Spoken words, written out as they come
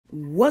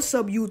What's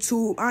up,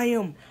 YouTube? I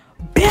am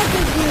back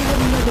again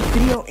with another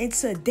video, and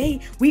today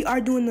we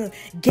are doing the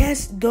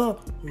Guess the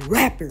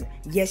Rapper.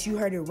 Yes, you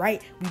heard it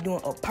right. We're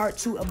doing a part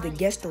 2 of the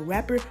Guess the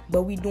Rapper,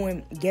 but we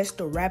doing Guess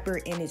the Rapper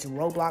in its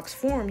Roblox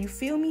form. You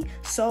feel me?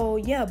 So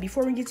yeah,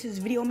 before we get to this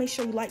video, make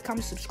sure you like,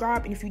 comment,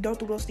 subscribe, and if you don't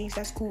do those things,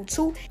 that's cool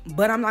too.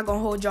 But I'm not gonna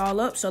hold y'all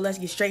up, so let's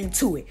get straight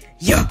into it.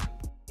 Yeah.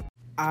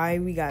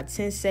 Alright, we got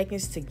 10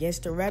 seconds to Guess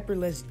the Rapper.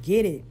 Let's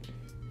get it.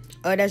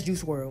 That's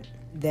Juice WRLD.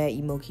 That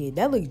emo kid.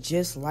 That look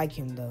just like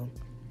him though.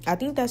 I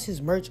think that's his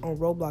merch on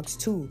Roblox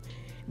too.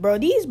 Bro,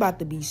 these about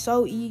to be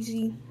so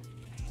easy.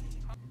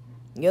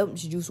 Yep,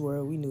 it's Juice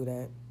WRLD. We knew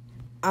that.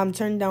 I'm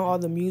turning down all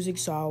the music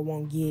so I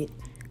won't get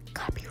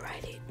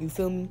copyrighted. You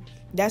feel me?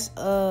 That's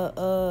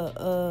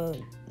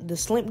the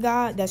Slim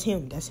guy. That's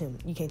him. That's him.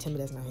 You can't tell me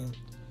that's not him.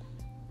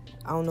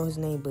 I don't know his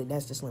name, but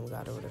that's the Slim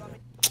guy or whatever.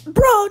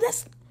 Bro,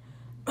 that's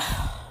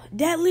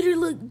that literally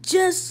look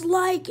just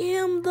like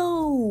him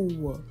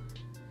though.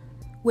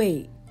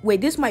 Wait,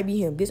 this might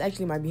be him. This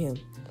actually might be him.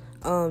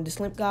 The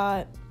Slim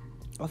guy,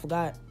 I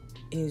forgot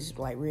his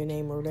like real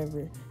name or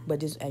whatever, but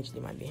this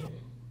actually might be him.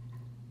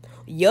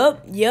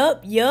 Yup.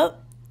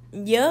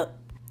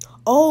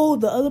 Oh,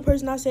 the other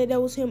person I said that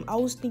was him, I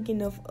was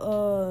thinking of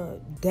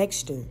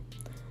Dexter.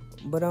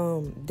 But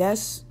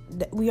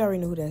we already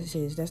know who that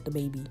is. That's the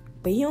baby.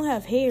 But he don't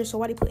have hair, so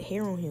why they put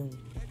hair on him?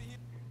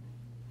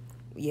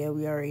 Yeah,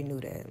 we already knew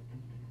that.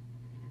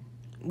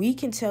 We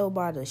can tell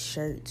by the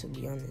shirt, to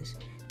be honest.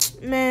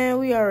 Man,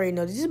 we already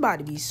know this is about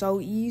to be so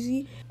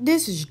easy.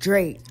 This is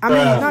Drake. I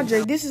mean, not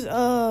Drake. This is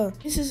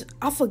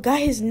I forgot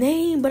his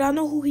name, but I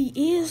know who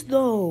he is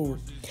though.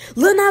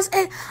 Lil Nas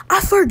X. I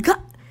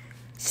forgot.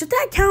 Should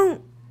that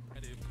count?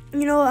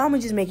 You know, I'm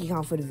gonna just make it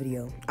count for the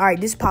video. All right,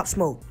 this is Pop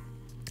Smoke.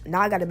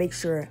 Now I gotta make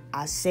sure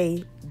I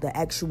say the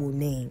actual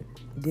name.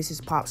 This is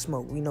Pop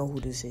Smoke. We know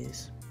who this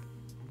is.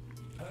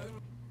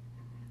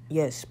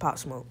 Yes, Pop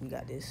Smoke. We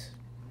got this.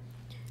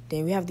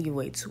 Then we have to give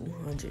away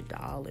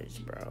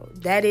 $200, bro.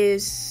 That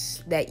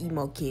is that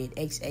emo kid,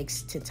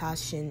 XX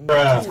Temptation,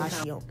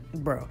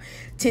 bro.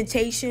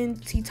 Temptation,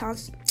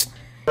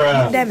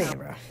 that man,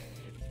 bro.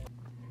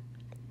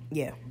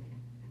 Yeah.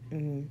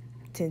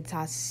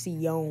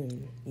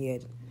 Tentacion, yeah.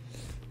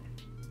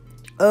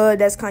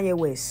 That's Kanye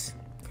West.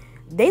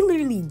 They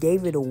literally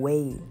gave it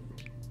away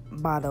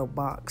by the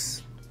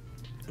box,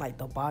 like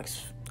the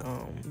box,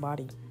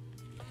 body.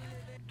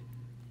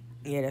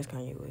 Yeah, that's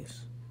Kanye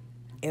West.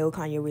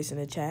 Kanye West in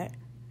the chat.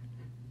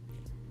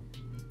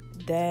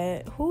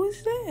 Who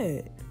is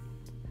that?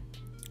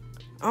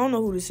 I don't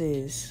know who this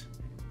is.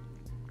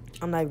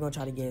 I'm not even gonna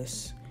try to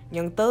guess.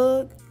 Young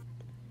Thug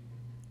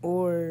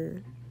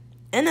or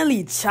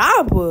NLE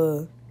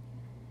Choppa.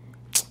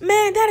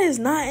 Man, that is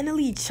not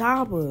NLE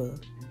Choppa.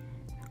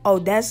 Oh,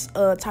 that's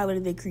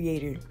Tyler the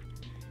Creator.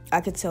 I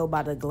could tell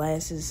by the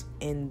glasses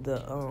and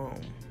the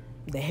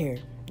hair.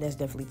 That's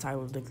definitely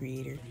Tyler the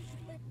Creator.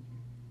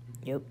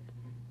 Yep.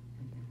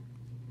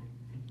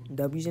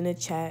 W's in the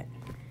chat.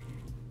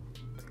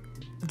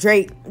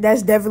 Drake.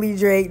 That's definitely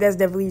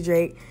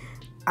Drake.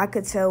 I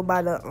could tell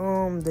by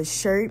the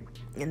shirt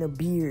and the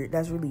beard.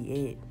 That's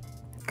really it.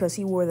 Cause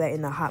he wore that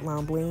in the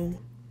Hotline Bling.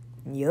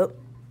 Yep.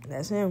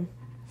 That's him.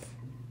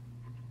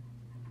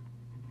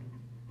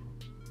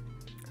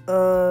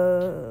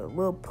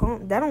 Lil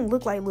Pump. That don't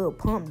look like Lil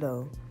Pump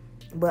though.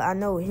 But I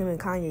know him and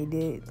Kanye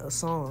did a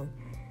song.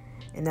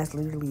 And that's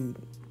literally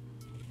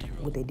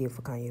what they did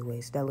for Kanye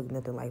West. That looked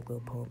nothing like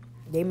Lil Pump.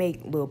 They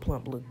make Lil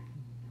Pump look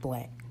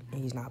black,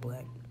 and he's not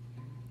black.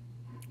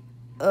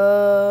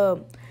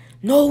 No,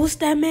 what's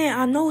that man?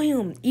 I know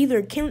him.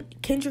 Either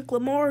Kendrick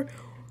Lamar.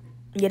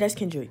 Yeah, that's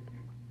Kendrick.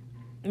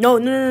 No.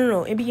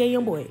 NBA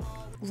Youngboy.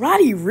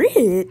 Roddy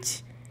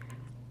Ricch.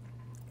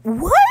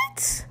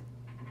 What?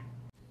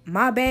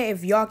 My bad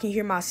if y'all can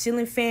hear my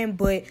ceiling fan,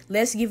 but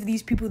let's give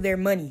these people their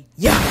money.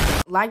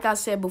 Yeah. Like I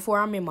said before,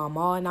 I'm in my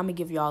mall, and I'm going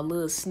to give y'all a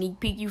little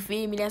sneak peek, you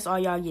feel me? That's all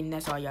y'all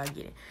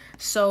getting.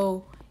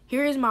 So,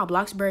 here is my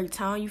Bloxburg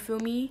town, you feel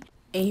me?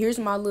 And here's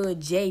my little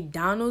J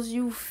Donalds,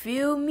 you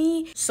feel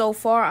me? So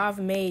far, I've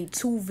made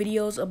 2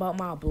 videos about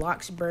my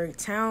Bloxburg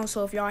town.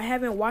 So, if y'all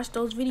haven't watched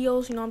those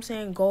videos, you know what I'm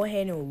saying? Go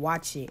ahead and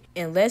watch it.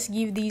 And let's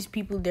give these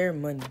people their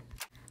money.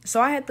 So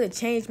I had to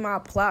change my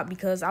plot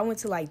because I went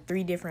to like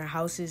 3 different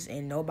houses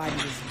and nobody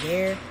was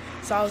there.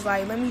 So I was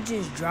like, let me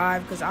just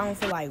drive because I don't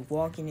feel like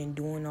walking and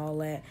doing all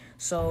that.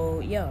 So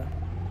yeah.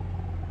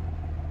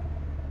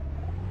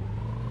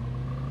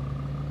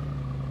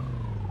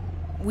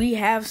 We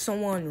have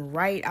someone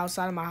right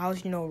outside of my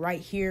house, you know, right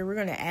here. We're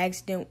going to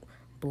ask them.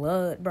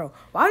 Blood, bro.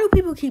 Why do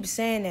people keep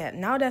saying that?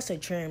 Now that's a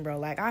trend, bro.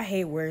 Like, I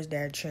hate words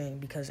that are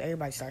trend because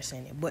everybody starts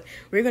saying it. But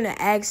we're going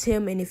to ask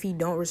him, and if he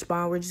don't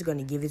respond, we're just going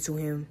to give it to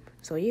him.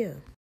 So, yeah.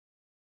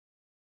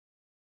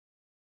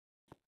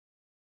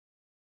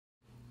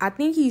 I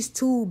think he's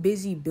too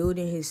busy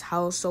building his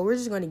house, so we're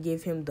just going to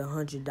give him the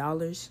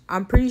 $100.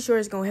 I'm pretty sure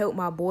it's going to help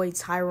my boy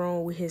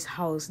Tyrone with his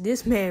house.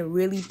 This man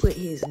really put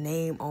his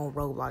name on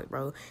Roblox,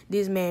 bro.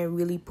 This man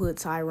really put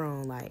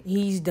Tyrone, like,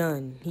 he's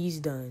done.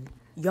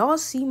 Y'all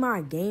see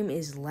my game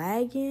is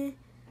lagging?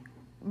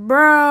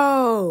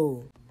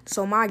 Bro.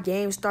 So my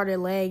game started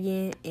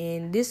lagging,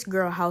 and this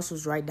girl house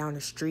was right down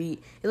the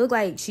street. It looked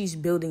like she's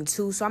building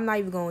too, so I'm not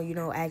even going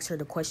to, ask her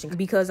the question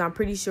because I'm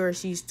pretty sure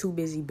she's too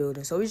busy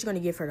building. So we're just going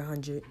to give her the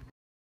 100.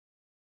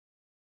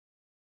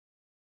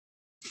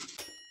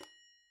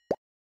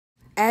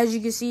 As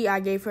you can see,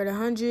 I gave her the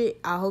 100.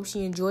 I hope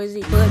she enjoys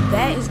it. But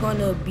that is going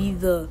to be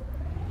the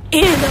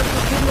end of the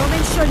video.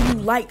 Make sure you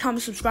like,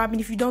 comment, subscribe, and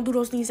if you don't do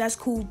those things, that's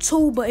cool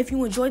too. But if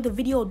you enjoyed the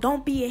video,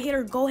 don't be a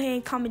hater. Go ahead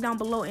and comment down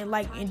below and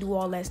like and do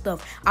all that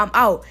stuff. I'm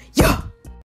out. Yeah.